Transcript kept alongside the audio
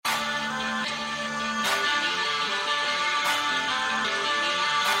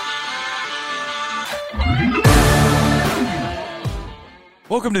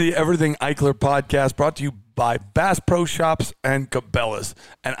Welcome to the Everything Eichler podcast, brought to you by Bass Pro Shops and Cabela's.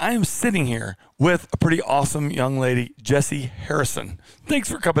 And I am sitting here with a pretty awesome young lady, Jessie Harrison.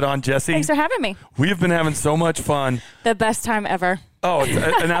 Thanks for coming on, Jessie. Thanks for having me. We have been having so much fun. The best time ever. Oh,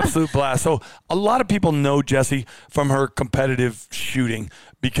 it's an absolute blast. So a lot of people know Jessie from her competitive shooting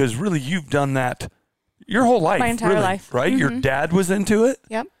because really you've done that your whole life. My entire life. Right? Mm-hmm. Your dad was into it.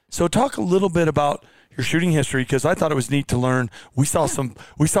 Yep. So talk a little bit about your shooting history, because I thought it was neat to learn. We saw some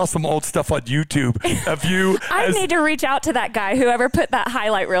old stuff on YouTube of you. I need to reach out to that guy, whoever put that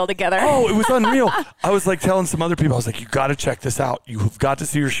highlight reel together. Oh, it was unreal. I was like telling some other people, I was like, you got to check this out. You have got to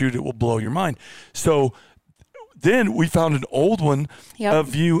see her shoot. It will blow your mind. So then we found an old one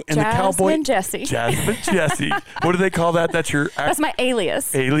of you and the cowboy. Jessie. Jasmine Jessie. What do they call that? That's your That's my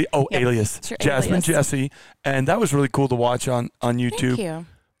alias. Alias. Jasmine alias. Jessie. And that was really cool to watch on YouTube. Thank you.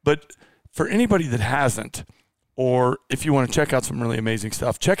 But for anybody that hasn't, or if you want to check out some really amazing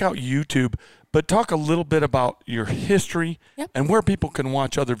stuff, check out YouTube, but talk a little bit about your history and where people can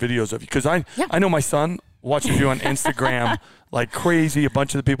watch other videos of you. Because I know my son watches you on Instagram like crazy. A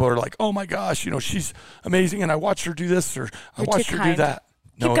bunch of the people are like, oh my gosh, she's amazing, and I watched her do this, or I watched her do that.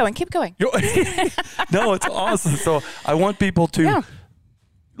 Keep going. No, it's awesome. So I want people to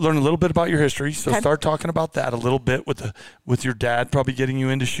learn a little bit about your history. So start talking about that a little bit with your dad probably getting you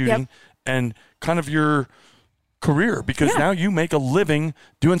into shooting and kind of your career, because now you make a living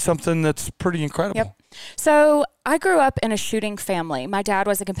doing something that's pretty incredible. Yep. So I grew up in a shooting family. My dad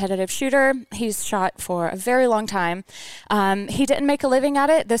was a competitive shooter. He's shot for a very long time. He didn't make a living at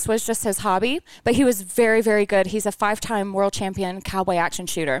it. This was just his hobby, but he was very, very good. He's a 5-time world champion cowboy action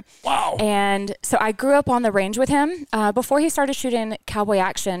shooter. Wow. And so I grew up on the range with him. Before he started shooting cowboy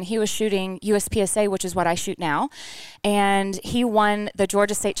action, he was shooting USPSA, which is what I shoot now. And he won the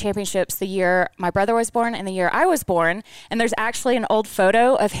Georgia State Championships the year my brother was born and the year I was born. And there's actually an old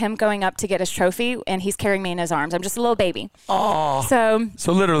photo of him going up to get his trophy, and he's carrying me in his arms. I'm just a little baby. Oh. So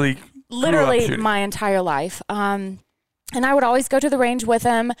literally my entire life. And I would always go to the range with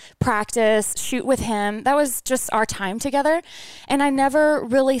him, practice, shoot with him. That was just our time together. And I never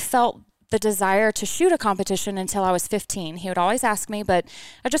really felt the desire to shoot a competition until I was 15. He would always ask me, but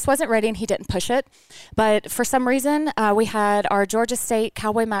I just wasn't ready, and he didn't push it. But for some reason, we had our Georgia State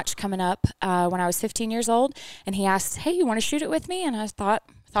cowboy match coming up when I was 15 years old, and he asked, hey, you want to shoot it with me? And I thought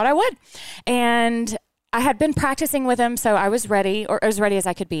I would. And I had been practicing with him, so I was ready, or as ready as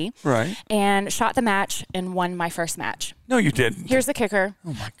I could be. Right. And shot the match and won my first match. No, you didn't. Here's the kicker.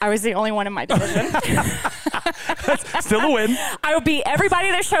 Oh I was the only one in my division. Still a win. I would beat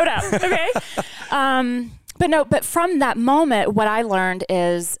everybody that showed up. Okay. But from that moment, what I learned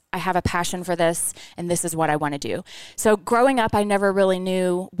is I have a passion for this, and this is what I want to do. So growing up, I never really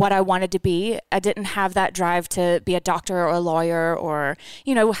knew what I wanted to be. I didn't have that drive to be a doctor or a lawyer, or,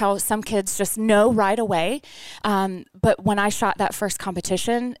 how some kids just know right away. But when I shot that first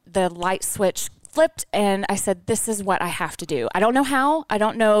competition, the light switch flipped, and I said, this is what I have to do. I don't know how. I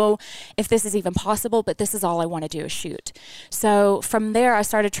don't know if this is even possible, but this is all I want to do is shoot. So from there, I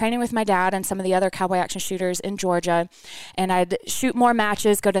started training with my dad and some of the other cowboy action shooters in Georgia, and I'd shoot more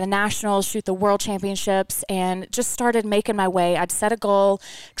matches, go to the nationals, shoot the world championships, and just started making my way. I'd set a goal,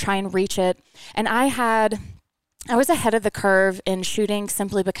 try and reach it. And I was ahead of the curve in shooting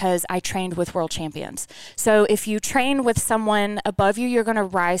simply because I trained with world champions. So if you train with someone above you, you're going to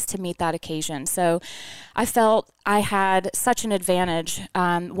rise to meet that occasion. So I felt I had such an advantage,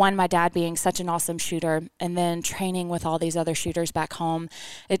 one, my dad being such an awesome shooter, and then training with all these other shooters back home.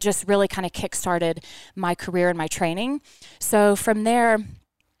 It just really kind of kickstarted my career and my training. So from there,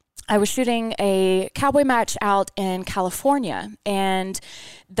 I was shooting a cowboy match out in California, and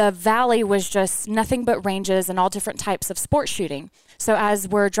the valley was just nothing but ranges and all different types of sports shooting. So as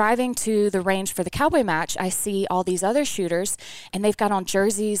we're driving to the range for the cowboy match, I see all these other shooters, and they've got on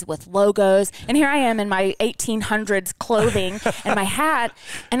jerseys with logos. And here I am in my 1800s clothing and my hat,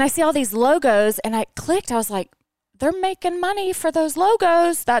 and I see all these logos, and I clicked. I was like, they're making money for those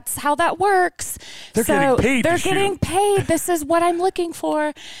logos. That's how that works. They're getting paid. They're getting paid. This is what I'm looking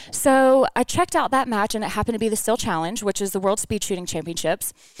for. So I checked out that match, and it happened to be the Steel Challenge, which is the World Speed Shooting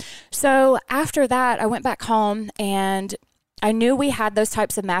Championships. So after that, I went back home, and I knew we had those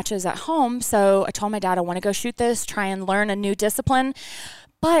types of matches at home. So I told my dad, I want to go shoot this, try and learn a new discipline.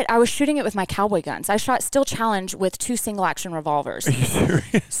 But I was shooting it with my cowboy guns. I shot Steel Challenge with 2 single action revolvers. Are you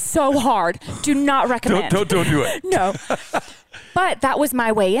serious? So hard. Do not recommend. Don't do it. No. But that was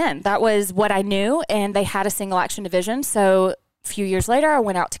my way in. That was what I knew, and they had a single action division. So a few years later, I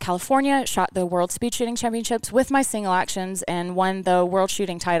went out to California, shot the World Speed Shooting Championships with my single actions, and won the world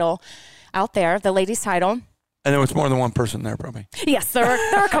shooting title out there, the ladies title. And there was more than one person there, probably. Yes, there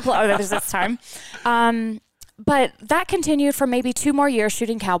were a couple of others this time. But that continued for maybe 2 more years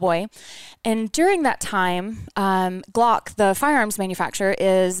shooting cowboy. And during that time, Glock, the firearms manufacturer,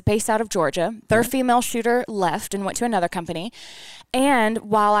 is based out of Georgia. Their female shooter left and went to another company. And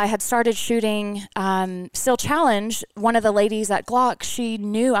while I had started shooting Steel Challenge, one of the ladies at Glock, she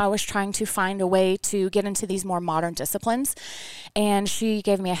knew I was trying to find a way to get into these more modern disciplines. And she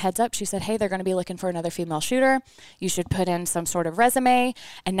gave me a heads up. She said, hey, they're going to be looking for another female shooter. You should put in some sort of resume.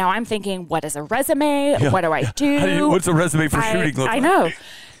 And now I'm thinking, what is a resume? Yeah. What do I do? What's a resume for shooting look like? I know.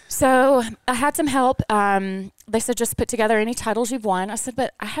 So I had some help. They said, just put together any titles you've won. I said,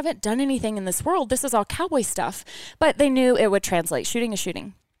 but I haven't done anything in this world. This is all cowboy stuff. But they knew it would translate. Shooting is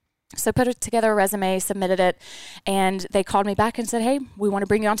shooting. So put together a resume, submitted it, and they called me back and said, hey, we want to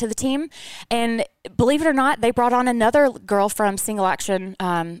bring you onto the team. And believe it or not, they brought on another girl from single action,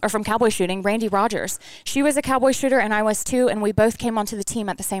 or from cowboy shooting, Randy Rogers. She was a cowboy shooter and I was too, and we both came onto the team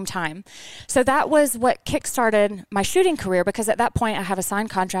at the same time. So that was what kickstarted my shooting career, because at that point I have a signed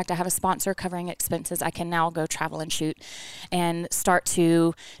contract, I have a sponsor covering expenses. I can now go travel and shoot and start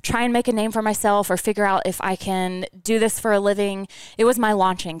to try and make a name for myself or figure out if I can do this for a living. It was my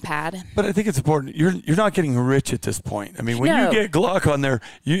launching pad. But I think it's important. You're not getting rich at this point. I mean, when you get Glock on there,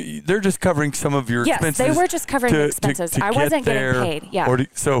 they're just covering some of your expenses. Yes, they were just covering expenses. I wasn't getting paid. Yeah.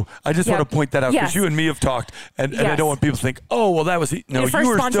 So I just want to point that out, because you and me have talked, and I don't want people to think, oh, well, that was no. Your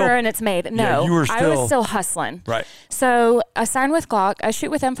first sponsor still, and it's made. No, you were still, I was still hustling. Right. So I signed with Glock. I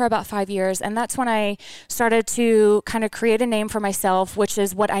shoot with them for about 5 years, and that's when I started to kind of create a name for myself, which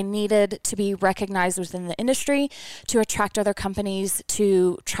is what I needed to be recognized within the industry to attract other companies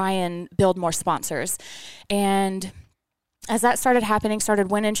to try and build more sponsors. And as that started happening, started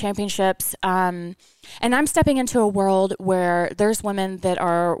winning championships, and I'm stepping into a world where there's women that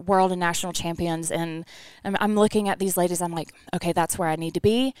are world and national champions, and I'm looking at these ladies, I'm like, okay, that's where I need to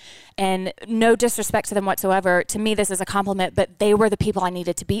be. And no disrespect to them whatsoever. To me, this is a compliment, but they were the people I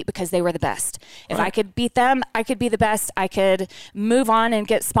needed to beat because they were the best. If I could beat them, I could be the best. I could move on and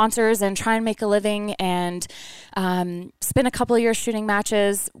get sponsors and try and make a living, and spend a couple of years shooting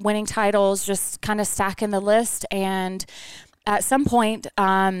matches, winning titles, just kind of stacking the list. And at some point,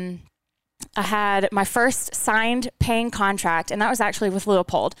 I had my first signed paying contract, and that was actually with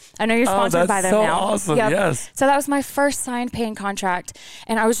Leupold. I know you're sponsored by them now. That's so awesome, yes. So that was my first signed paying contract,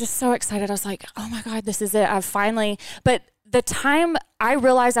 and I was just so excited. I was like, oh my God, this is it. I've finally, but the time I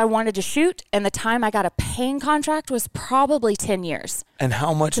realized I wanted to shoot and the time I got a paying contract was probably 10 years. And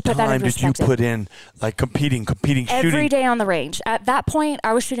how much time did you put in, like competing, shooting? Every day on the range. At that point,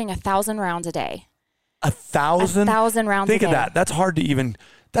 I was shooting 1,000 rounds a day. 1,000? 1,000 rounds a day. Think of that. That's hard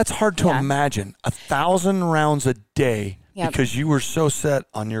to imagine. 1,000 rounds a day because you were so set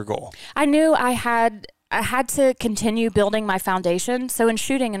on your goal. I knew I had to continue building my foundation. So in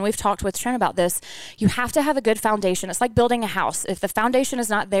shooting, and we've talked with Trent about this, you have to have a good foundation. It's like building a house. If the foundation is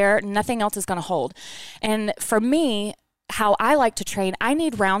not there, nothing else is going to hold. And for me, how I like to train, I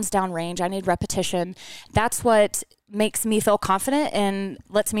need rounds down range. I need repetition. That's what makes me feel confident and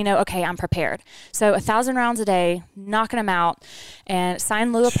lets me know, okay, I'm prepared. So 1,000 rounds a day, knocking them out, and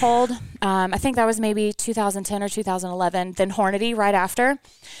signed Leupold. I think that was maybe 2010 or 2011, then Hornady right after.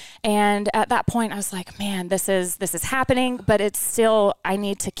 And at that point I was like, man, this is happening, but it's still, I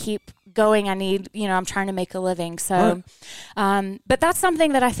need to keep going. I'm trying to make a living. So, but that's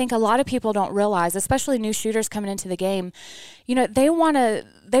something that I think a lot of people don't realize, especially new shooters coming into the game. They want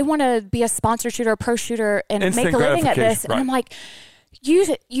to be a sponsor shooter, a pro shooter, and make a living at this. Right. And I'm like,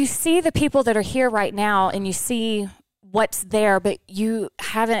 you see the people that are here right now, and you see what's there, but you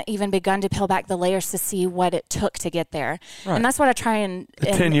haven't even begun to peel back the layers to see what it took to get there. Right. And that's what I try and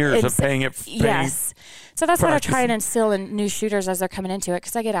 10 years of paying it. Yes. So that's what I try and instill in new shooters as they're coming into it,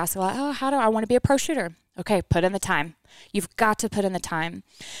 because I get asked a lot, oh, how do I want to be a pro shooter? Okay, put in the time. You've got to put in the time.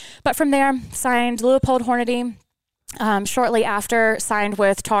 But from there, signed Leupold, Hornady. Shortly after, signed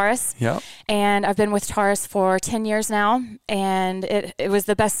with Taurus. Yep. And I've been with Taurus for 10 years now, and it was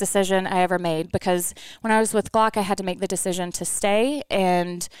the best decision I ever made, because when I was with Glock, I had to make the decision to stay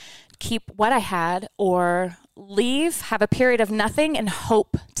and keep what I had, or leave, have a period of nothing, and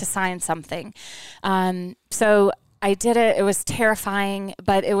hope to sign something. So I did it. It was terrifying,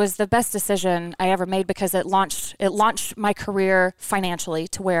 but it was the best decision I ever made, because it launched my career financially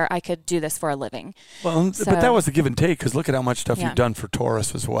to where I could do this for a living. Well, but that was a give and take, because look at how much stuff you've done for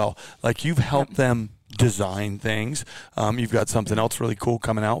Taurus as well. Like, you've helped them design things. You've got something else really cool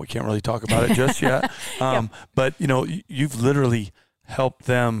coming out. We can't really talk about it just yet. But you've literally helped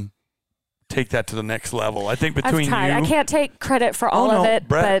them take that to the next level. I think between I've tried. you, I can't take credit for all of it,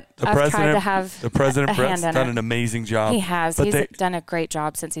 Brett, but I've tried to have the president. a Brett's hand in done it. an amazing job. He has. But He's done a great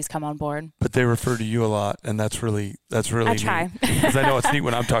job since he's come on board. But they refer to you a lot, and that's really I try. because I know it's neat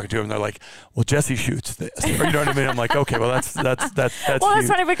when I'm talking to them. They're like, "Well, Jesse shoots this," or you know what I mean? I'm like, "Okay, well, that's." Well, it's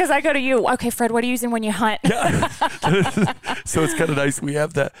funny because I go to you. Okay, Fred, what are you using when you hunt? Yeah. So it's kind of nice. We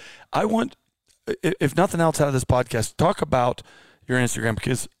have that. I want, if nothing else out of this podcast, talk about your Instagram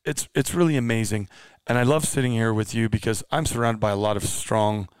because it's really amazing. And I love sitting here with you because I'm surrounded by a lot of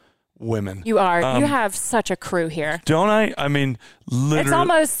strong women. You are. You have such a crew here. Don't I? I mean, literally. It's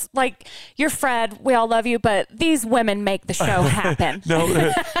almost like you're Fred. We all love you, but these women make the show happen.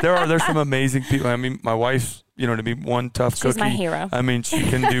 No, there's some amazing people. I mean, my wife's, you know, to be one tough cookie. She's my hero. I mean, she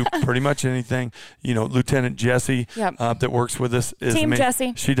can do pretty much anything. You know, Lieutenant Jessie that works with us is Team amazing.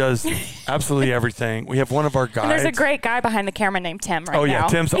 Jessie. She does absolutely everything. We have one of our guys. And there's a great guy behind the camera named Tim right now. Oh, yeah.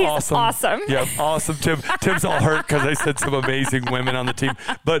 Tim's He's awesome. awesome. Yeah, awesome. Tim's all hurt because I said some amazing women on the team.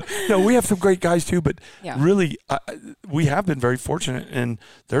 But no, we have some great guys too. But really, we have been very fortunate. And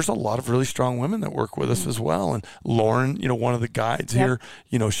there's a lot of really strong women that work with us as well. And Lauren, you know, one of the guides here,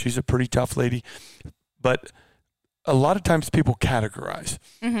 you know, she's a pretty tough lady. But a lot of times people categorize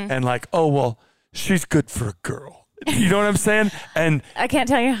and like, oh, well, she's good for a girl. You know what I'm saying? And I can't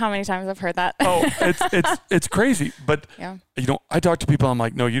tell you how many times I've heard that. Oh, it's crazy. But you know, I talk to people. I'm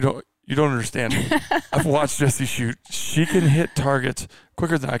like, no, you don't understand. I've watched Jessie shoot. She can hit targets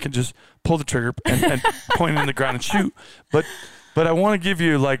quicker than I can just pull the trigger and point in the ground and shoot. But I want to give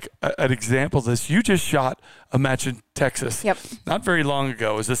you like an example of this. You just shot a match in Texas not very long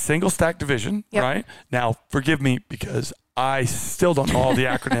ago. It was a single stack division, right? Now, forgive me because I still don't know all the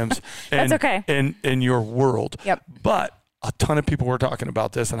acronyms That's okay. in your world. Yep. But a ton of people were talking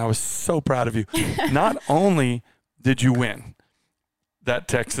about this, and I was so proud of you. Not only did you win that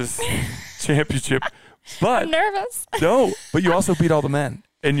Texas championship, but I'm nervous. No, but you also beat all the men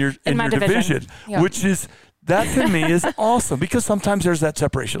in your division. Which is, that to me is awesome because sometimes there's that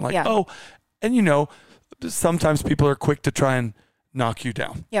separation. Like, and you know, sometimes people are quick to try and knock you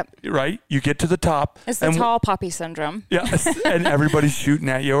down. Yep. Right? You get to the top. It's the tall poppy syndrome. Yeah. And everybody's shooting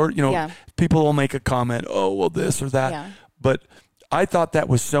at you, or, you know, people will make a comment, oh, well, this or that. Yeah. But I thought that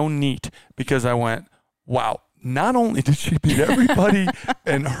was so neat because I went, wow, not only did she beat everybody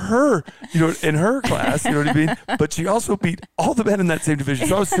in her, you know, in her class, you know what I mean? But she also beat all the men in that same division.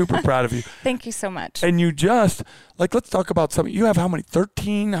 So I was super proud of you. Thank you so much. And you just, like, let's talk about something. You have how many?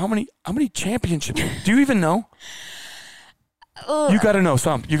 13? How many championships? Do you even know? You got to know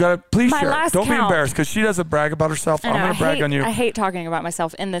some. You got to please share. Don't be embarrassed because she doesn't brag about herself. I'm going to brag on you. I hate talking about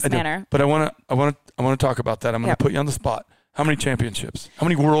myself in this manner. But I want to talk about that. I'm going to put you on the spot. How many championships? How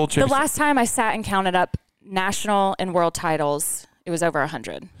many world championships? The last time I sat and counted up national and world titles, it was over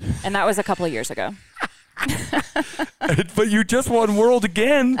 100, and that was a couple of years ago. But you just won world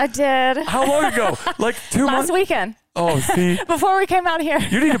again. I did. How long ago? Like 2 months? Last weekend. Oh, see. Before we came out here.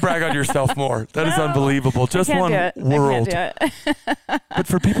 You need to brag on yourself more. That is unbelievable. Just one world. I can't do it. But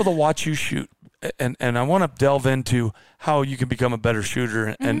for people to watch you shoot, and I want to delve into how you can become a better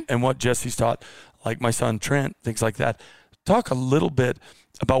shooter and what Jessie's taught, like my son Trent, things like that. Talk a little bit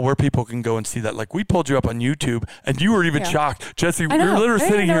about where people can go and see that. Like, we pulled you up on YouTube, and you were even shocked. Jessie, we were literally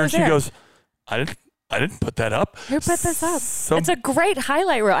sitting here, and she goes, I didn't put that up. Who put this up? It's a great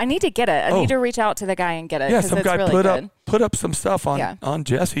highlight reel. I need to get it. I need to reach out to the guy and get it. Yeah, some guy really put up some stuff on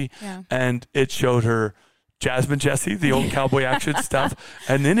Jessie, and it showed her Jasmine Jessie, the old cowboy action stuff,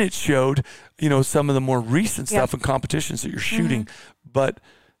 and then it showed, you know, some of the more recent stuff and competitions that you're shooting. But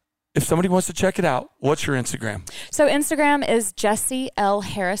if somebody wants to check it out, what's your Instagram? So Instagram is Jessie L.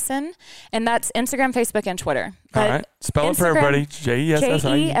 Harrison, and that's Instagram, Facebook, and Twitter. But all right. Spell it for everybody.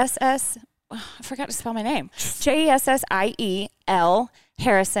 Jessiel. I forgot to spell my name. Jessiel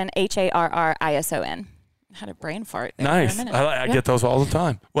Harrison, Harrison. Had a brain fart. Nice. I get those all the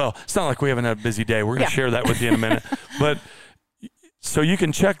time. Well, it's not like we haven't had a busy day. We're going to share that with you in a minute. But so you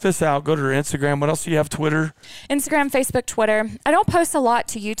can check this out. Go to her Instagram. What else do you have? Twitter? Instagram, Facebook, Twitter. I don't post a lot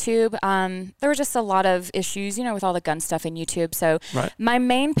to YouTube. There were just a lot of issues, you know, with all the gun stuff in YouTube. So my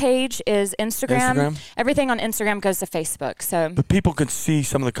main page is Instagram. Everything on Instagram goes to Facebook. But people can see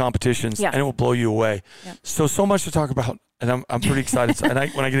some of the competitions, and it will blow you away. So much to talk about, and I'm pretty excited.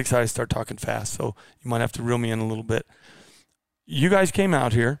 And when I get excited, I start talking fast. So you might have to reel me in a little bit. You guys came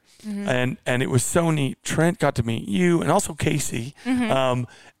out here, and it was so neat. Trent got to meet you, and also Casey.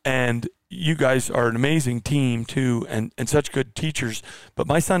 And you guys are an amazing team, too, and such good teachers. But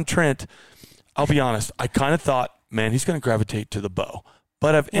my son, Trent, I'll be honest, I kind of thought, man, he's going to gravitate to the bow.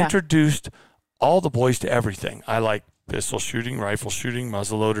 But I've introduced all the boys to everything. I like pistol shooting, rifle shooting,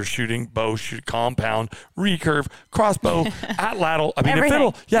 muzzleloader shooting, bow shoot, compound, recurve, crossbow, atlatl. I mean,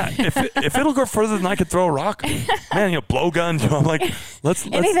 Everything. if it'll go further than I could throw a rock, man, blow guns. I'm like, let's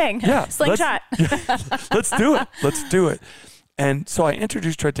anything. Yeah, slingshot. Let's do it. Let's do it. And so I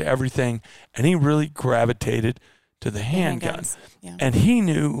introduced Trent to everything, and he really gravitated to the handguns. Yeah. And he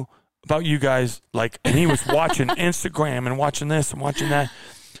knew about you guys, and he was watching Instagram and watching this and watching that.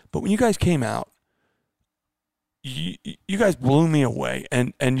 But when you guys came out, you guys blew me away.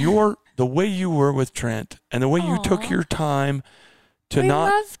 And the way you were with Trent and the way you took your time to we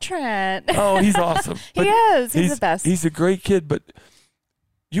love Trent. Oh, he's awesome. He is. He's the best. He's a great kid, but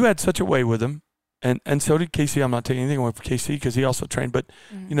you had such a way with him. And so did Casey. I'm not taking anything away from Casey because he also trained. But,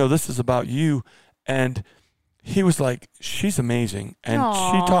 this is about you. And he was like, she's amazing. And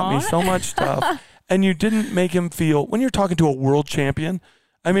she taught me so much stuff. And you didn't make him feel, when you're talking to a world champion,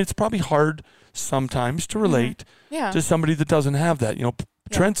 I mean, it's probably hard sometimes to relate to somebody that doesn't have that.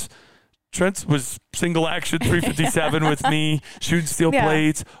 Trent's was single action 357 with me, shooting steel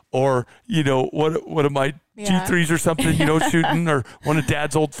plates, or, one of my G3s or something, shooting, or one of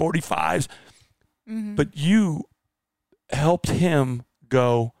Dad's old 45s. Mm-hmm. But you helped him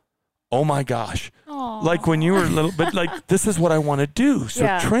go, oh my gosh. Aww. Like when you were little, but this is what I want to do.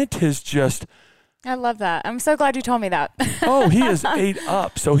 So Trent is just. I love that. I'm so glad you told me that. Oh, he is 8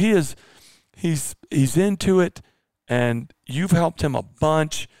 up. So he's into it, and you've helped him a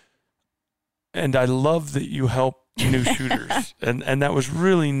bunch. And I love that you help new shooters. and that was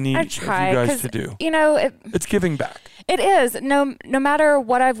really neat of you guys to do. It's giving back. It is. No matter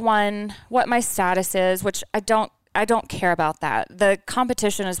what I've won, what my status is, which I don't care about that. The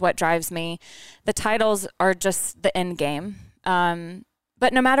competition is what drives me. The titles are just the end game.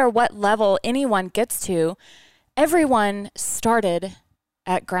 But no matter what level anyone gets to, everyone started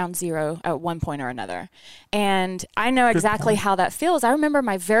at ground zero at one point or another. And I know exactly how that feels. I remember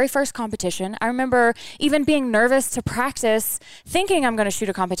my very first competition. I remember even being nervous to practice, thinking I'm going to shoot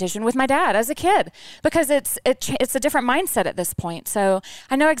a competition with my dad as a kid, because it's a different mindset at this point. So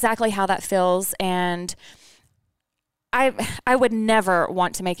I know exactly how that feels. And I would never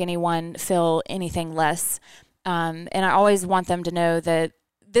want to make anyone feel anything less. And I always want them to know that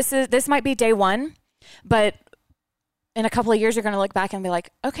this might be day one, but in a couple of years, you're going to look back and be like,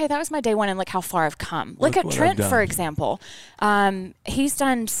 okay, that was my day one, and look how far I've come. Look at Trent, for example. He's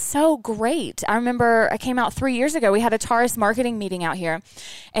done so great. I remember I came out 3 years ago. We had a Taurus marketing meeting out here,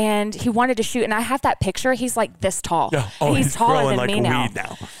 and he wanted to shoot, and I have that picture. He's like this tall. Yeah. Oh, he's taller than me now.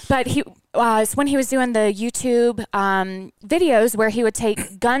 But it's when he was doing the YouTube videos where he would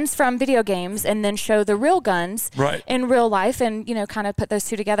take guns from video games and then show the real guns in real life, and kind of put those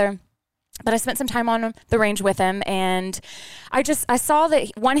two together. But I spent some time on the range with him, and I saw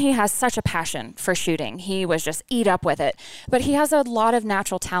that, one, he has such a passion for shooting. He was just eat up with it. But he has a lot of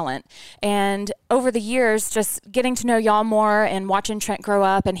natural talent. And over the years, just getting to know y'all more and watching Trent grow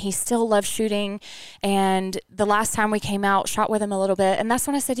up, and he still loves shooting. And the last time we came out, shot with him a little bit. And that's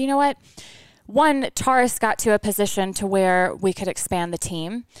when I said, you know what? One, Taurus got to a position to where we could expand the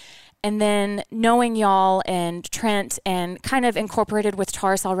team. And then knowing y'all and Trent and kind of incorporated with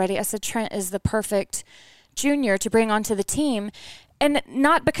Taurus already, I said, Trent is the perfect junior to bring onto the team. And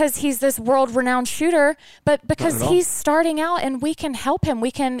not because he's this world-renowned shooter, but because he's starting out, and we can help him.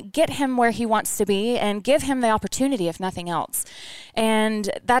 We can get him where he wants to be and give him the opportunity, if nothing else. And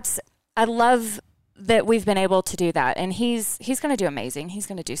I love that we've been able to do that, and he's going to do amazing. He's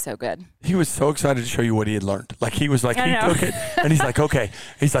going to do so good. He was so excited to show you what he had learned. He was like, he took it, and he's like, okay.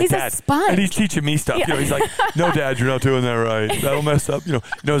 He's like, he's Dad, a sponge. and he's teaching me stuff. Yeah. He's like, no, Dad, you're not doing that right. That'll mess up.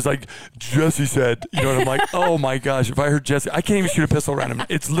 It's like Jesse said. And I'm like, oh my gosh, if I heard Jesse, I can't even shoot a pistol around him.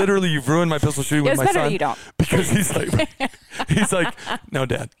 It's literally, you've ruined my pistol shooting with my son. You don't, because he's like, no,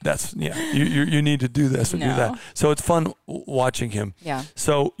 Dad, that's you need to do this and do that. So it's fun watching him. Yeah.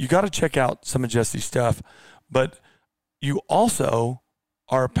 So you got to check out some of Jesse's stuff. But you also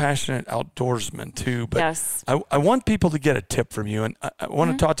are a passionate outdoorsman too. But yes. I want people to get a tip from you. And I want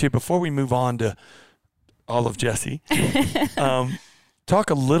to talk to you before we move on to all of Jesse. Talk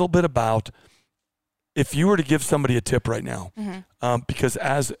a little bit about, if you were to give somebody a tip right now, because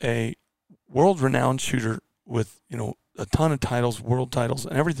as a world-renowned shooter with, a ton of titles, world titles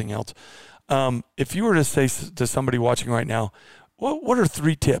and everything else, if you were to say to somebody watching right now, what are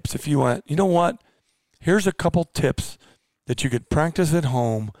 3 tips if you want, here's a couple tips that you could practice at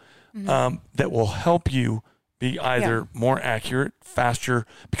home that will help you be either more accurate, faster.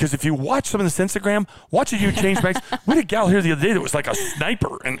 Because if you watch some of this Instagram, watching you change mags, we had a gal here the other day that was like a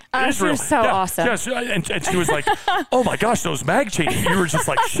sniper in Israel. She was so awesome. Yeah, and she was like, "Oh my gosh, those mag changes!" You were just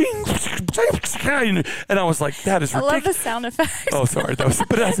like, "Shing," and I was like, "That is ridiculous." I love the sound effects. Oh, sorry, that was.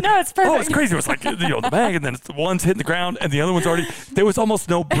 But no, it's perfect. Oh, it's crazy. It was like the mag, and then one's hitting the ground, and the other one's already. There was almost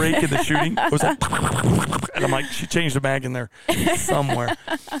no break in the shooting. It was like, and I'm like, she changed the mag in there somewhere.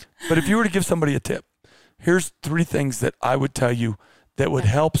 But if you were to give somebody a tip, here's 3 things that I would tell you that would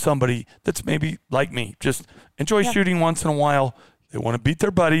help somebody that's maybe like me, just enjoy shooting once in a while. They want to beat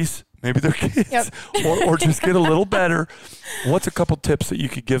their buddies, maybe their kids, or just get a little better. What's a couple tips that you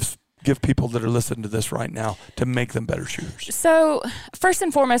could give people that are listening to this right now to make them better shooters? So first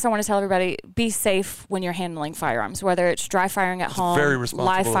and foremost, I want to tell everybody, be safe when you're handling firearms, whether it's dry firing at home, very responsible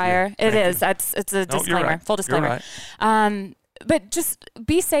live fire. It is. It's a disclaimer, right. full disclaimer. Right. But just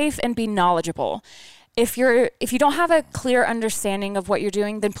be safe and be knowledgeable. If you don't have a clear understanding of what you're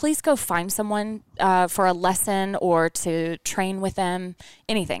doing, then please go find someone for a lesson or to train with them,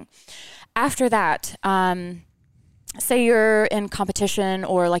 anything. After that, say you're in competition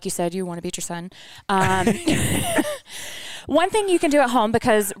or like you said, you want to beat your son. One thing you can do at home,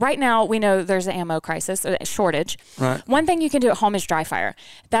 because right now we know there's an ammo crisis, a shortage. Right. One thing you can do at home is dry fire.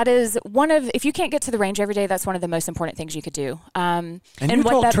 That is if you can't get to the range every day, that's one of the most important things you could do. And you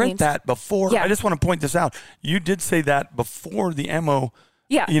told Trent that before. Yeah. I just want to point this out. You did say that before the ammo.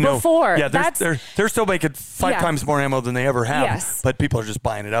 Yeah, before. Yeah, they're still making 5 times more ammo than they ever have. Yes. But people are just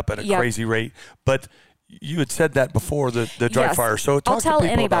buying it up at a crazy rate. But you had said that before the dry fire. So I'll tell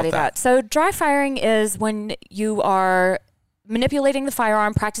anybody that. So dry firing is when you are manipulating the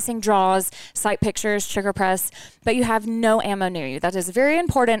firearm, practicing draws, sight pictures, trigger press, but you have no ammo near you. That is very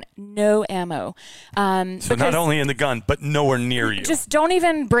important, no ammo. So not only in the gun, but nowhere near you. Just don't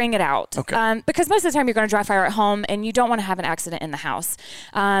even bring it out. Okay. Because most of the time you're going to dry fire at home and you don't want to have an accident in the house.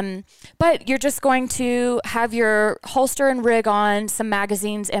 But you're just going to have your holster and rig on, some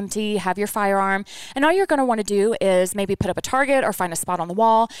magazines empty, have your firearm, and all you're going to want to do is maybe put up a target or find a spot on the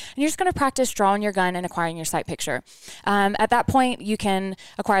wall, and you're just going to practice drawing your gun and acquiring your sight picture. At that point, you can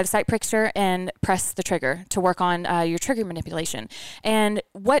acquire the sight picture and press the trigger to work on your trigger manipulation. And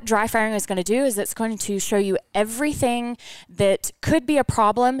what dry firing is going to do is it's going to show you everything that could be a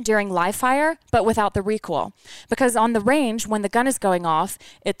problem during live fire, but without the recoil. Because on the range, when the gun is going off,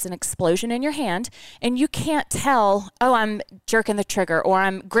 it's an explosion in your hand, and you can't tell, oh, I'm jerking the trigger, or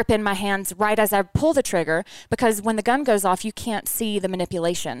I'm gripping my hands right as I pull the trigger, because when the gun goes off, you can't see the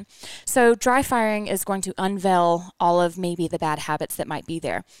manipulation. So dry firing is going to unveil all of maybe the bad habits that might be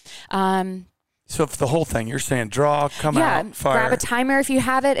there. So if the whole thing, you're saying draw, come out, fire. Grab a timer if you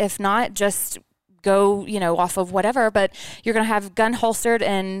have it. If not, just go, off of whatever, but you're going to have gun holstered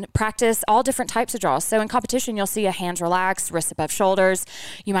and practice all different types of draws. So in competition, you'll see a hands relaxed, wrists above shoulders.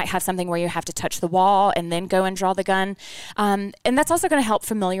 You might have something where you have to touch the wall and then go and draw the gun. And that's also going to help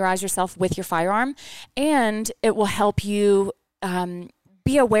familiarize yourself with your firearm, and it will help you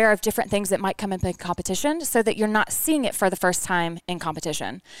be aware of different things that might come up in competition so that you're not seeing it for the first time in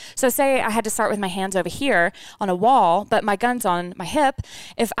competition. So say I had to start with my hands over here on a wall, but my gun's on my hip.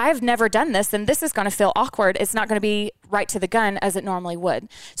 If I've never done this, then this is going to feel awkward. It's not going to be right to the gun as it normally would.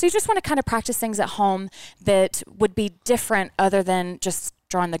 So you just want to kind of practice things at home that would be different other than just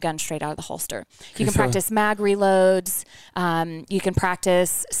drawing the gun straight out of the holster. You can practice mag reloads. You can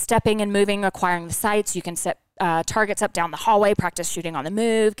practice stepping and moving, acquiring the sights. You can set targets up down the hallway, practice shooting on the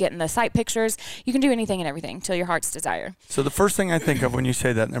move, getting the sight pictures. You can do anything and everything till your heart's desire. So the first thing I think of when you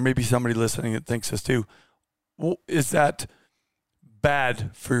say that, and there may be somebody listening that thinks this too, well, is that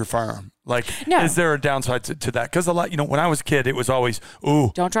bad for your firearm? Like, no. Is there a downside to that? Because a lot, when I was a kid, it was always,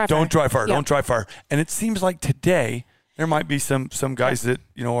 ooh, don't dry fire. Don't dry fire. And it seems like today there might be some guys that,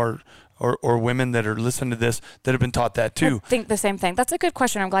 or women that are listening to this that have been taught that too. I think the same thing. That's a good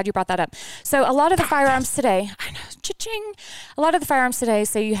question. I'm glad you brought that up. So a lot of the firearms today, I know, cha-ching. A lot of the firearms today,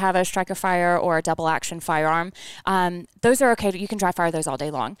 say you have a striker fire or a double action firearm, those are okay. You can dry fire those all day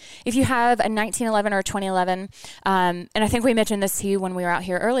long. If you have a 1911 or a 2011, and I think we mentioned this to you when we were out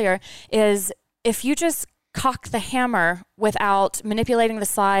here earlier, is if you just cock the hammer without manipulating the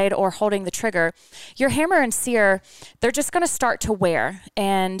slide or holding the trigger, your hammer and sear, they're just going to start to wear.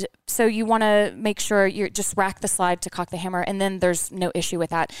 And so you want to make sure you just rack the slide to cock the hammer, and then there's no issue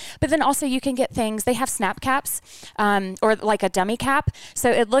with that. But then also you can get things, they have snap caps or like a dummy cap.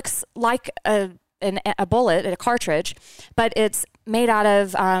 So it looks like a a bullet, a cartridge, but it's made out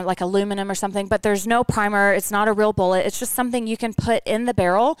of like aluminum or something, but there's no primer. It's not a real bullet. It's just something you can put in the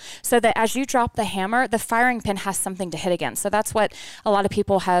barrel so that as you drop the hammer, the firing pin has something to hit against. So that's what a lot of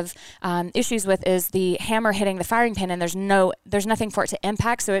people have issues with, is the hammer hitting the firing pin and there's nothing for it to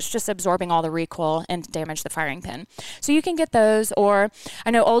impact. So it's just absorbing all the recoil and damage the firing pin. So you can get those, or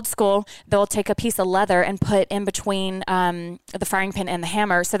I know old school, they'll take a piece of leather and put in between the firing pin and the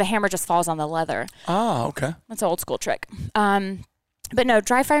hammer. So the hammer just falls on the leather. Ah, okay. That's an old school trick. But no,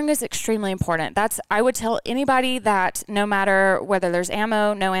 dry firing is extremely important. I would tell anybody that no matter whether there's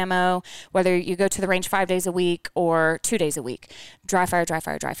ammo, no ammo, whether you go to the range 5 days a week or 2 days a week, dry fire, dry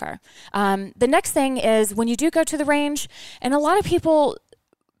fire, dry fire. The next thing is when you do go to the range, and a lot of people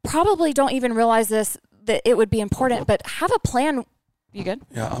probably don't even realize this, that it would be important, but have a plan. You good?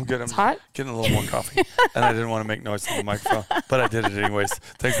 Yeah, I'm good. It's hot? Getting a little more coffee. And I didn't want to make noise on the microphone, but I did it anyways.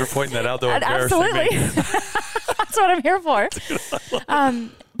 Thanks for pointing that out, though. Absolutely. That's what I'm here for.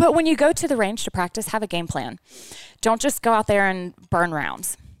 But when you go to the range to practice, have a game plan. Don't just go out there and burn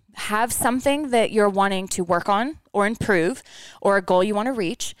rounds. Have something that you're wanting to work on or improve, or a goal you want to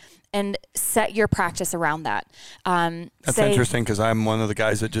reach, and set your practice around that. That's interesting, because I'm one of the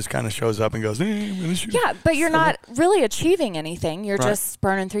guys that just kind of shows up and goes, hey, I'm going to shoot. Yeah, but you're not really achieving anything. You're just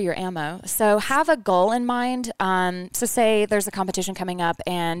burning through your ammo. So have a goal in mind. So say there's a competition coming up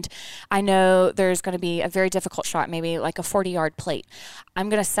and I know there's going to be a very difficult shot, maybe like a 40-yard plate. I'm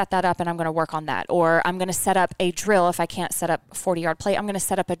going to set that up and I'm going to work on that. Or I'm going to set up a drill. If I can't set up a 40-yard plate, I'm going to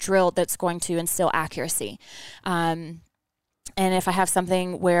set up a drill that's going to instill accuracy. And if I have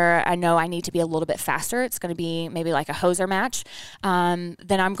something where I know I need to be a little bit faster, it's going to be maybe like a hoser match, then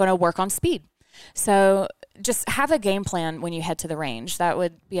I'm going to work on speed. So just have a game plan when you head to the range. That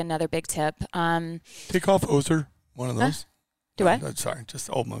would be another big tip. Take off hoser, one of those. Do what? Sorry, just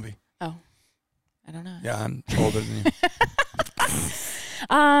old movie. Oh, I don't know. Yeah, I'm older than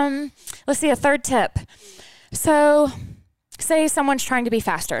you. Let's see, a third tip. So say someone's trying to be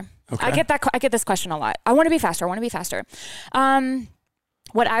faster. Okay. I get this question a lot. I want to be faster.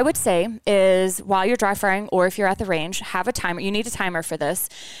 What I would say is, while you're dry firing or if you're at the range, have a timer. You need a timer for this,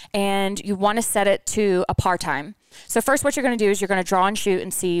 and you want to set it to a par time. So first, what you're going to do is you're going to draw and shoot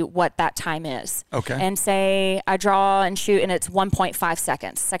and see what that time is. Okay. And say I draw and shoot and it's 1.5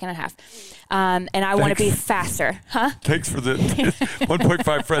 seconds, second and a half. And I want to be faster. Huh? Thanks for the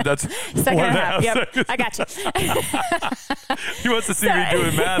 1.5, Fred. That's second and a half. Yep. Seconds. I got you. He wants to see me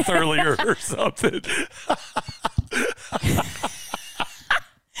doing math earlier or something.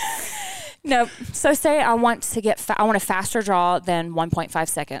 No. So say I want to I want a faster draw than 1.5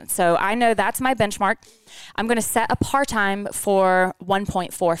 seconds. So I know that's my benchmark. I'm going to set a par time for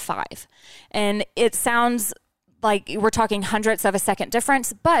 1.45. And it sounds like we're talking hundredths of a second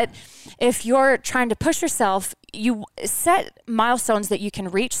difference, but if you're trying to push yourself, you set milestones that you can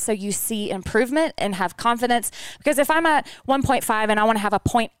reach so you see improvement and have confidence. Because if I'm at 1.5 and I want to have a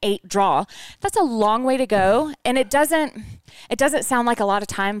 0.8 draw, that's a long way to go. And it doesn't sound like a lot of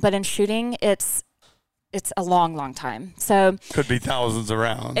time, but in shooting, it's a long, long time. So could be thousands of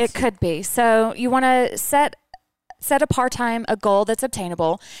rounds. It could be. So you want to set a par time, a goal that's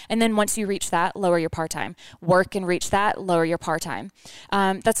obtainable, and then once you reach that, lower your par time. Work and reach that, lower your par time.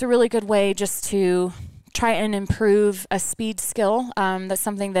 That's a really good way just to try and improve a speed skill. That's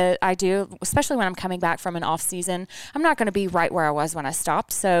something that I do, especially when I'm coming back from an off season. I'm not going to be right where I was when I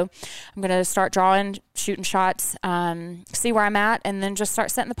stopped, so I'm going to start drawing, shooting shots, see where I'm at, and then just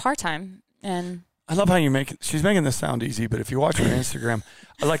start setting the par time. And I love how she's making this sound easy, but if you watch her on Instagram,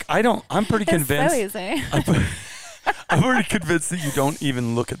 I'm pretty convinced. It's so easy. I'm already convinced that you don't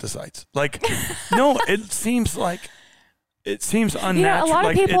even look at the sights. Like, no, it seems unnatural. You know, a lot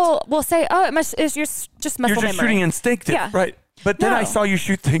of people will say, "Oh, it's just muscle memory." You're just shooting instinctive, right? But then I saw you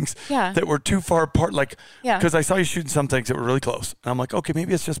shoot things that were too far apart, because I saw you shooting some things that were really close, and I'm like, okay,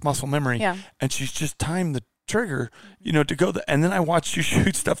 maybe it's just muscle memory. Yeah. And she's just timed the trigger, to go. And then I watched you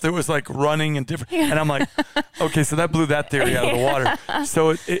shoot stuff that was like running and different, and I'm like, okay, so that blew that theory out of the water.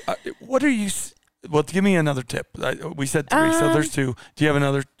 So, what are you? Well, give me another tip. We said 3, so there's 2. Do you have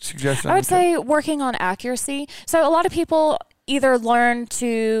another suggestion? I would say working on accuracy. So a lot of people either learn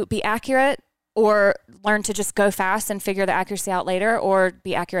to be accurate or learn to just go fast and figure the accuracy out later, or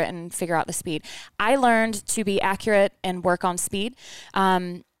be accurate and figure out the speed. I learned to be accurate and work on speed.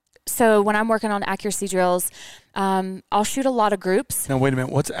 So when I'm working on accuracy drills, I'll shoot a lot of groups. Now, wait a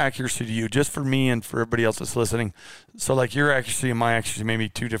minute. What's accuracy to you? Just for me and for everybody else that's listening. So like your accuracy and my accuracy may be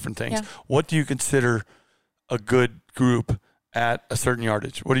 2 different things. Yeah. What do you consider a good group at a certain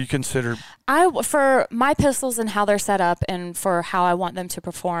yardage? What do you consider? For my pistols and how they're set up and for how I want them to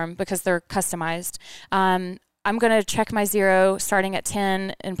perform, because they're customized, I'm going to check my zero starting at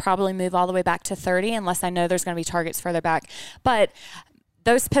 10 and probably move all the way back to 30 unless I know there's going to be targets further back. But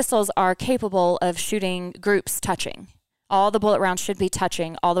those pistols are capable of shooting groups touching. All the bullet rounds should be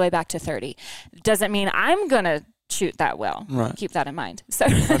touching all the way back to 30. Doesn't mean I'm going to shoot that well. Right. Keep that in mind. So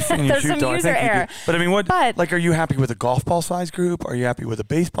there's some user error. But I mean, like, are you happy with a golf ball size group? Are you happy with a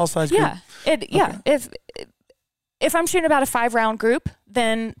baseball size group? Yeah. If I'm shooting about a 5-round group,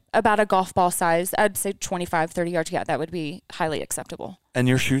 then about a golf ball size, I'd say 25, 30 yards. Yeah, that would be highly acceptable. And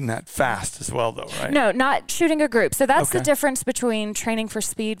you're shooting that fast as well, though, right? No, not shooting a group. So that's the difference between training for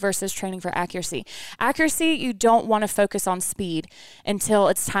speed versus training for accuracy. Accuracy, you don't want to focus on speed until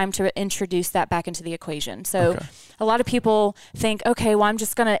it's time to introduce that back into the equation. So a lot of people think, okay, well, I'm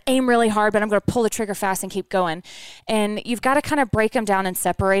just going to aim really hard, but I'm going to pull the trigger fast and keep going. And you've got to kind of break them down and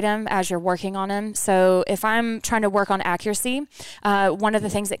separate them as you're working on them. So if I'm trying to work on accuracy, one of the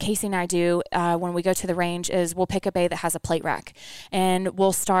things that Casey and I do when we go to the range is we'll pick a bay that has a plate rack. And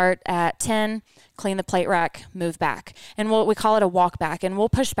we'll start at 10, clean the plate rack, move back. And we call it a walk back. And we'll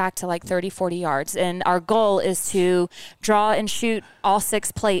push back to like 30, 40 yards. And our goal is to draw and shoot all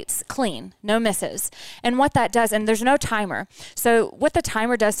 6 plates clean, no misses. And what that does, and there's no timer. So what the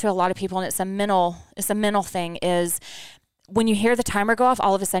timer does to a lot of people, and it's a mental thing, is when you hear the timer go off,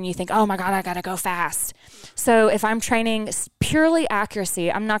 all of a sudden you think, oh my God, I got to go fast. So if I'm training purely accuracy,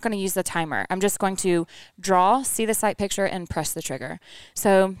 I'm not going to use the timer. I'm just going to draw, see the sight picture, and press the trigger.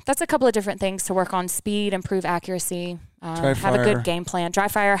 So that's a couple of different things to work on: speed, improve accuracy, have a good game plan. Dry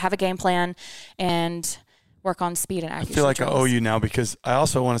fire, have a game plan, and work on speed and accuracy. I feel like I owe you now, because I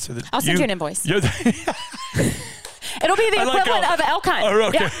also want to say that I'll send you an invoice. It'll be the equivalent of elk hunt. Oh,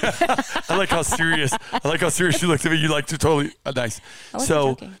 okay. Yeah. I like how serious you looked at me. You like to totally nice.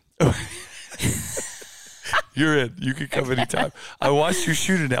 So you're in. You can come anytime. I watched you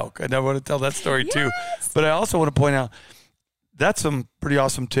shoot an elk, and I want to tell that story too. But I also want to point out that's some pretty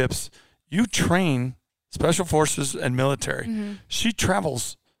awesome tips. You train special forces and military. Mm-hmm. She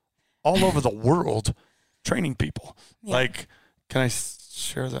travels all over the world training people. Yeah. Like, can I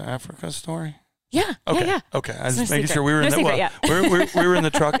share the Africa story? Yeah. Okay. Yeah. Okay. I was just making sure we were in we were in the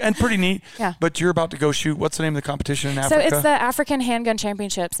truck, and pretty neat. Yeah. But you're about to go shoot. What's the name of the competition in Africa? So it's the African Handgun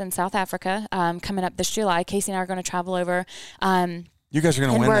Championships in South Africa, coming up this July. Casey and I are going to travel over. You guys are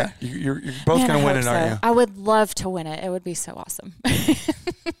going to win that. You're both going to win it, aren't you? I would love to win it. It would be so awesome.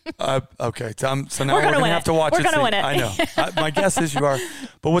 Okay. So now we're going to have to watch it. We're going to win it. I know. My guess is you are.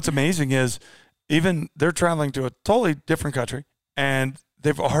 But what's amazing is even they're traveling to a totally different country, and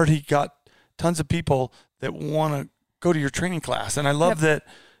they've already got tons of people that want to go to your training class. And I love that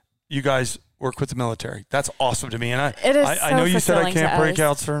you guys work with the military. That's awesome to me. And I know you said I can't break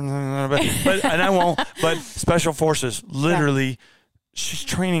out certain, but and I won't, but special forces, literally, she's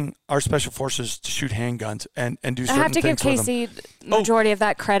training our special forces to shoot handguns and do certain things. I have to give Casey the majority of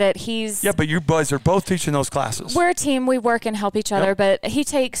that credit. But you boys are both teaching those classes. We're a team. We work and help each other, but he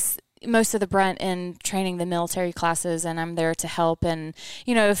takes most of the brunt in training the military classes, and I'm there to help. And,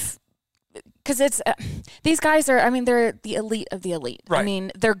 because it's these guys are, they're the elite of the elite.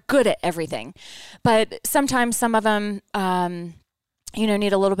 Right. They're good at everything. But sometimes some of them,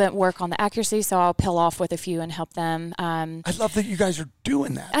 need a little bit of work on the accuracy, so I'll peel off with a few and help them. I love that you guys are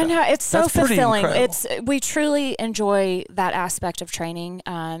doing that. I know, it's so fulfilling. We truly enjoy that aspect of training.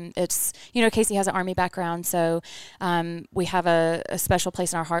 It's Casey has an Army background, so we have a special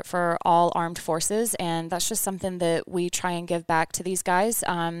place in our heart for all armed forces, and that's just something that we try and give back to these guys.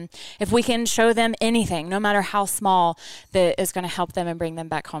 If we can show them anything, no matter how small, that is going to help them and bring them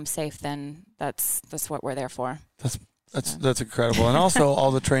back home safe, then that's what we're there for. That's incredible. And also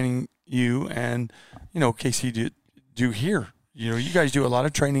all the training you and, Casey do here. You guys do a lot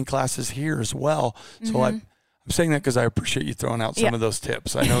of training classes here as well. So mm-hmm. I'm saying that because I appreciate you throwing out some of those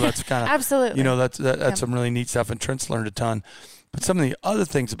tips. I know that's kind of, absolutely. That's some really neat stuff, and Trent's learned a ton. But some of the other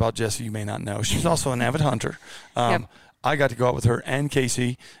things about Jessie you may not know. She's also an avid hunter. I got to go out with her and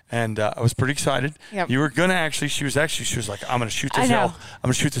Casey, and I was pretty excited. Yep. You were going to she was like, I'm going to shoot this elk. I'm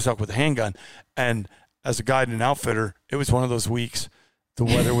going to shoot this elk with a handgun. And as a guide and an outfitter, it was one of those weeks. The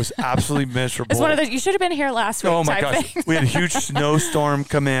weather was absolutely miserable. It's one of those, you should have been here last week. Oh my gosh. We had a huge snowstorm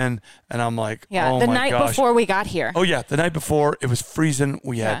come in, and I'm like, oh my gosh. The night before we got here. Oh yeah, the night before, it was freezing.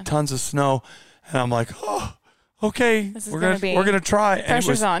 We had tons of snow, and I'm like, okay, we're gonna try.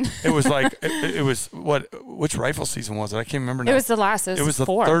 Pressure's on. It was like it was which rifle season was it? I can't remember now. It was the last. It was the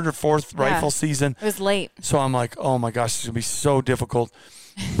third or fourth rifle season. It was late. So I'm like, oh my gosh, it's gonna be so difficult.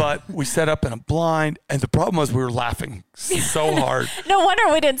 but we set up in a blind, and the problem was we were laughing so hard. No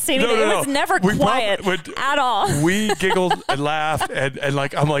wonder we didn't see anything. No. It was never quiet at all. We giggled and laughed, and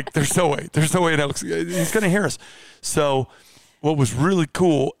like, I'm like, there's no way he's going to hear us. So what was really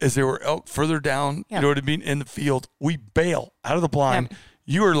cool is there were elk further down, you know what I mean, in the field. We bail out of the blind. Yep.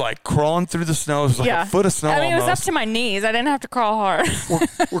 You were like crawling through the snow. It was like a foot of snow. I mean, almost. It was up to my knees. I didn't have to crawl hard.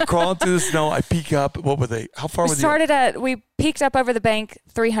 We're crawling through the snow. I peek up. What were they? How far were we peeked up over the bank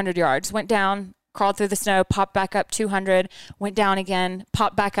 300 yards, went down, crawled through the snow, popped back up 200, went down again,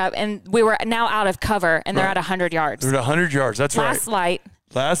 popped back up, and we were now out of cover, and they're at 100 yards. They're at 100 yards. That's Last right.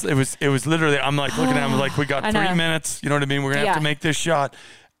 light. It was literally, I'm like looking at them like, we got 3 minutes. You know what I mean? We're going to have to make this shot.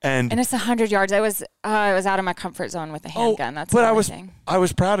 And it's 100 yards. It was out of my comfort zone with a handgun. That's the only thing. I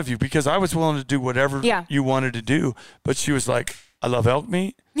was proud of you because I was willing to do whatever you wanted to do. But she was like, I love elk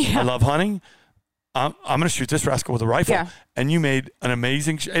meat. I love hunting. I'm going to shoot this rascal with a rifle. Yeah. And you made an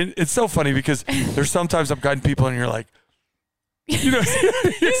amazing and it's so funny because there's sometimes I'm guiding people and you're like, you know,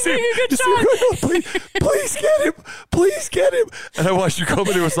 please get him. Please get him. And I watched you come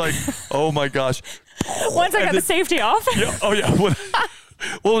and it was like, oh my gosh. Once I got the safety off. Yeah. Oh yeah.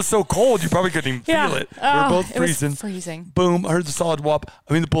 Well, it was so cold, you probably couldn't even feel it. We were both freezing. It was freezing. Boom, I heard the solid whop.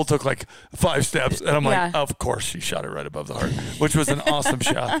 I mean, the bull took like 5 steps, and I'm like, of course, she shot it right above the heart, which was an awesome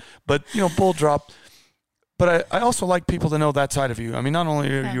shot. But, you know, bull drop. But I also like people to know that side of you. I mean, not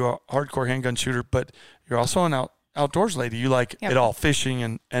only are you a hardcore handgun shooter, but you're also an outdoors lady. You like it all,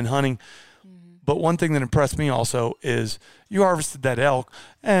 fishing and hunting. Mm-hmm. But one thing that impressed me also is you harvested that elk,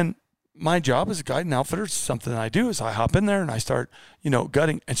 and my job as a guide and outfitter, something that I do is I hop in there and I start, you know,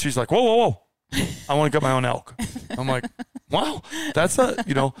 gutting. And she's like, whoa. I want to gut my own elk. I'm like, wow, that's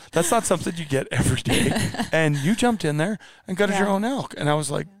not something you get every day. And you jumped in there and gutted your own elk. And I was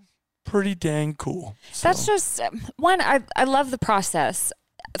like, pretty dang cool. So. That's just one. I love the process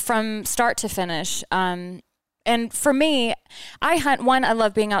from start to finish. And for me, I hunt. One, I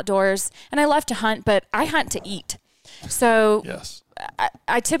love being outdoors and I love to hunt, but I hunt to eat. So yes.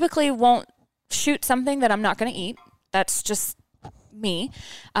 I typically won't shoot something that I'm not going to eat. That's just me.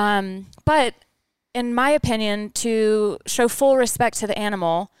 But in my opinion, to show full respect to the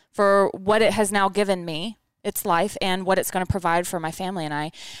animal for what it has now given me, its life, and what it's going to provide for my family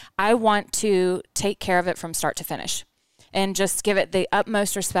and I want to take care of it from start to finish and just give it the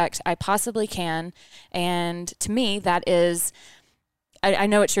utmost respect I possibly can. And to me, that is, I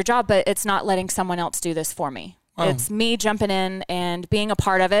know it's your job, but it's not letting someone else do this for me. It's me jumping in and being a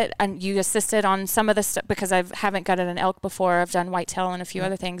part of it. And you assisted on some of the stuff because I haven't gutted an elk before. I've done whitetail and a few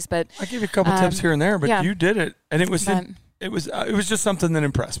other things, but I gave you a couple tips here and there, but you did it. And it was just something that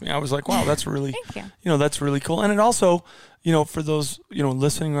impressed me. I was like, wow, that's really, that's really cool. And it also, for those,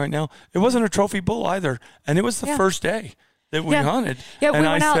 listening right now, it wasn't a trophy bull either. And it was the first day that we hunted. Yeah, we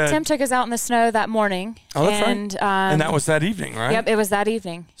went out. Tim took us out in the snow that morning. Oh, that's right. And that was that evening, right? Yep, it was that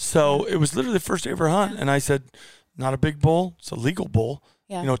evening. So it was literally the first day of our hunt. And I said, not a big bull. It's a legal bull.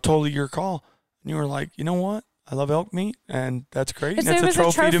 Yeah. Totally your call. And you were like, you know what? I love elk meat, and that's great. And it's a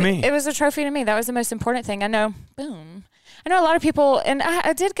trophy to me. It was a trophy to me. That was the most important thing. I know. Boom. I know a lot of people, and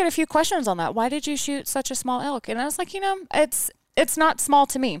I did get a few questions on that. Why did you shoot such a small elk? And I was like, it's not small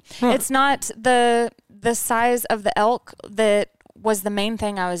to me. Right. It's not the size of the elk that was the main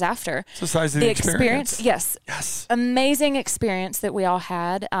thing I was after. It's the size of the experience. Yes. Amazing experience that we all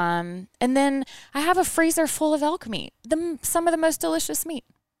had. And then I have a freezer full of elk meat, some of the most delicious meat.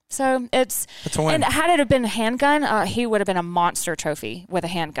 So it's a win. And had it have been a handgun, he would have been a monster trophy with a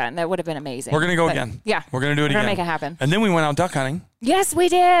handgun. That would have been amazing. We're going to go again. Yeah. We're going to do it again. We're going to make it happen. And then we went out duck hunting. Yes, we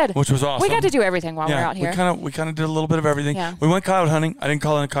did. Which was awesome. We got to do everything while we're out here. We kind of did a little bit of everything. Yeah. We went coyote hunting. I didn't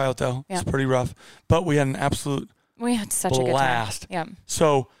call in a coyote though. Yeah. It's pretty rough. But we had an absolute We had such a good time. Yeah.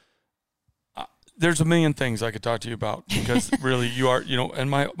 So there's a million things I could talk to you about because really you are, and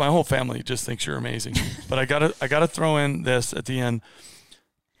my whole family just thinks you're amazing. But I gotta throw in this at the end.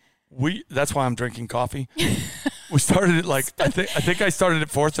 That's why I'm drinking coffee. We started at I think I started at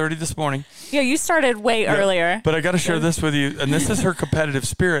 4:30 this morning. Yeah, you started way earlier. But I got to share this with you, and this is her competitive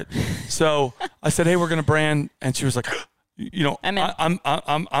spirit. So I said, "Hey, we're going to brand," and she was like,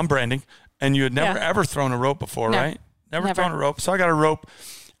 I'm branding, and you had never ever thrown a rope before, right? Never thrown a rope. So I got a rope,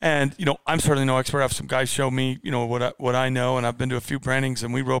 and I'm certainly no expert. I have some guys show me, what I know, and I've been to a few brandings,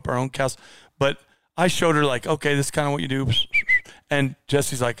 and we rope our own cows. But I showed her okay, this is kind of what you do, and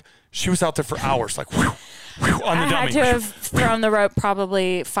Jesse's like. She was out there for hours, on the dummy. I had to have thrown the rope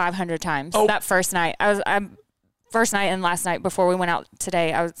probably 500 times that first night. first night and last night before we went out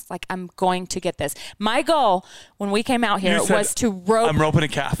today, I was like, I'm going to get this. My goal when we came out here was to I'm roping a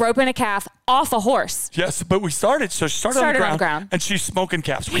calf. Roping a calf off a horse. Yes, but we started. So she started on the ground. And she's smoking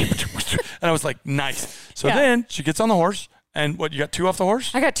calves. And I was like, nice. So then she gets on the horse. And what, you got 2 off the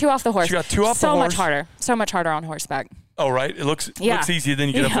horse? I got 2 off the horse. She got 2 off the horse. So much harder on horseback. Oh, right. It looks easy. Then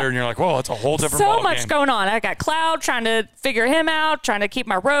you get up there and you're like, whoa, it's a whole different ball So much going on. I got Cloud trying to figure him out, trying to keep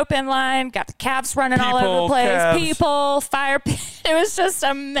my rope in line, got the calves running all over the place, people, fire. It was just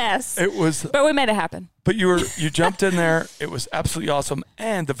a mess. But we made it happen. But you jumped in there. It was absolutely awesome.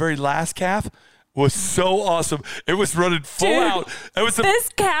 And the very last calf was so awesome. It was running full out. This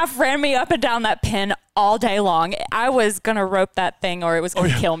calf ran me up and down that pen all day long. I was going to rope that thing or it was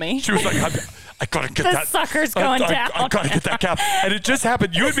going to kill me. She was like, I got to get that. The sucker's going down. I got to get that calf. And it just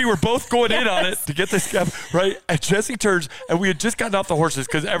happened. You and me were both going in on it to get this calf, right? And Jesse turns, and we had just gotten off the horses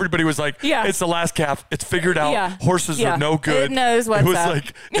because everybody was like, it's the last calf. It's figured out. Yeah. Horses are no good. It knows what's up. It was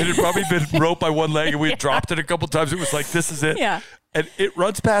like, it had probably been roped by one leg, and we had dropped it a couple times. It was like, this is it. Yeah. And it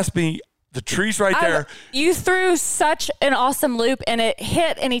runs past me. The tree's right there. You threw such an awesome loop, and it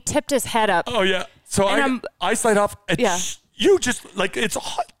hit, and he tipped his head up. Oh, yeah. So I slide off, and you just, like,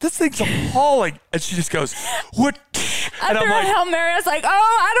 this thing's hauling. And she just goes, what? And I'm like, Hail Mary. I was like,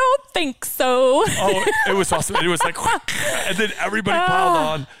 I don't think so. Oh, it was awesome. And it was like, and then everybody piled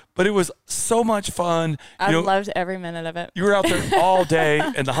on. But it was so much fun. I loved every minute of it. You were out there all day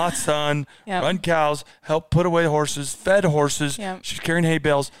in the hot sun, run cows, help put away horses, fed horses. Yep. She's carrying hay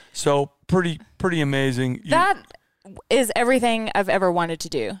bales. So pretty amazing. That is everything I've ever wanted to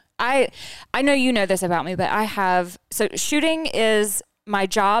do. I know you know this about me, but so shooting is my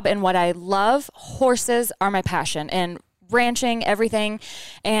job and what I love. Horses are my passion, and ranching, everything.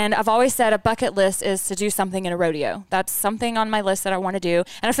 And I've always said a bucket list is to do something in a rodeo. That's something on my list that I want to do.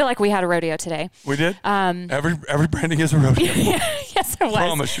 And I feel like we had a rodeo today. We did? Every branding is a rodeo. Yes, it was.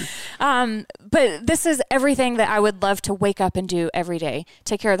 Promise you. But this is everything that I would love to wake up and do every day.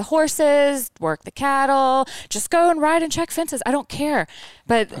 Take care of the horses, work the cattle, just go and ride and check fences. I don't care.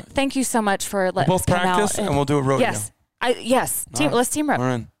 But thank you so much for letting us come out. We'll practice and we'll do a rodeo. Yes. Let's team up. We're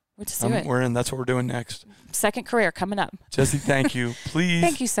in. Let's do it. We're in. That's what we're doing next. Second career coming up. Jesse, thank you. Please.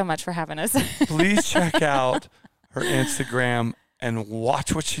 Thank you so much for having us. Please check out her Instagram and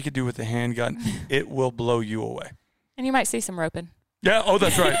watch what she could do with the handgun. It will blow you away. And you might see some roping. Yeah. Oh,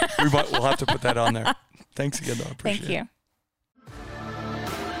 that's right. We'll have to put that on there. Thanks again, though. I appreciate it. Thank you.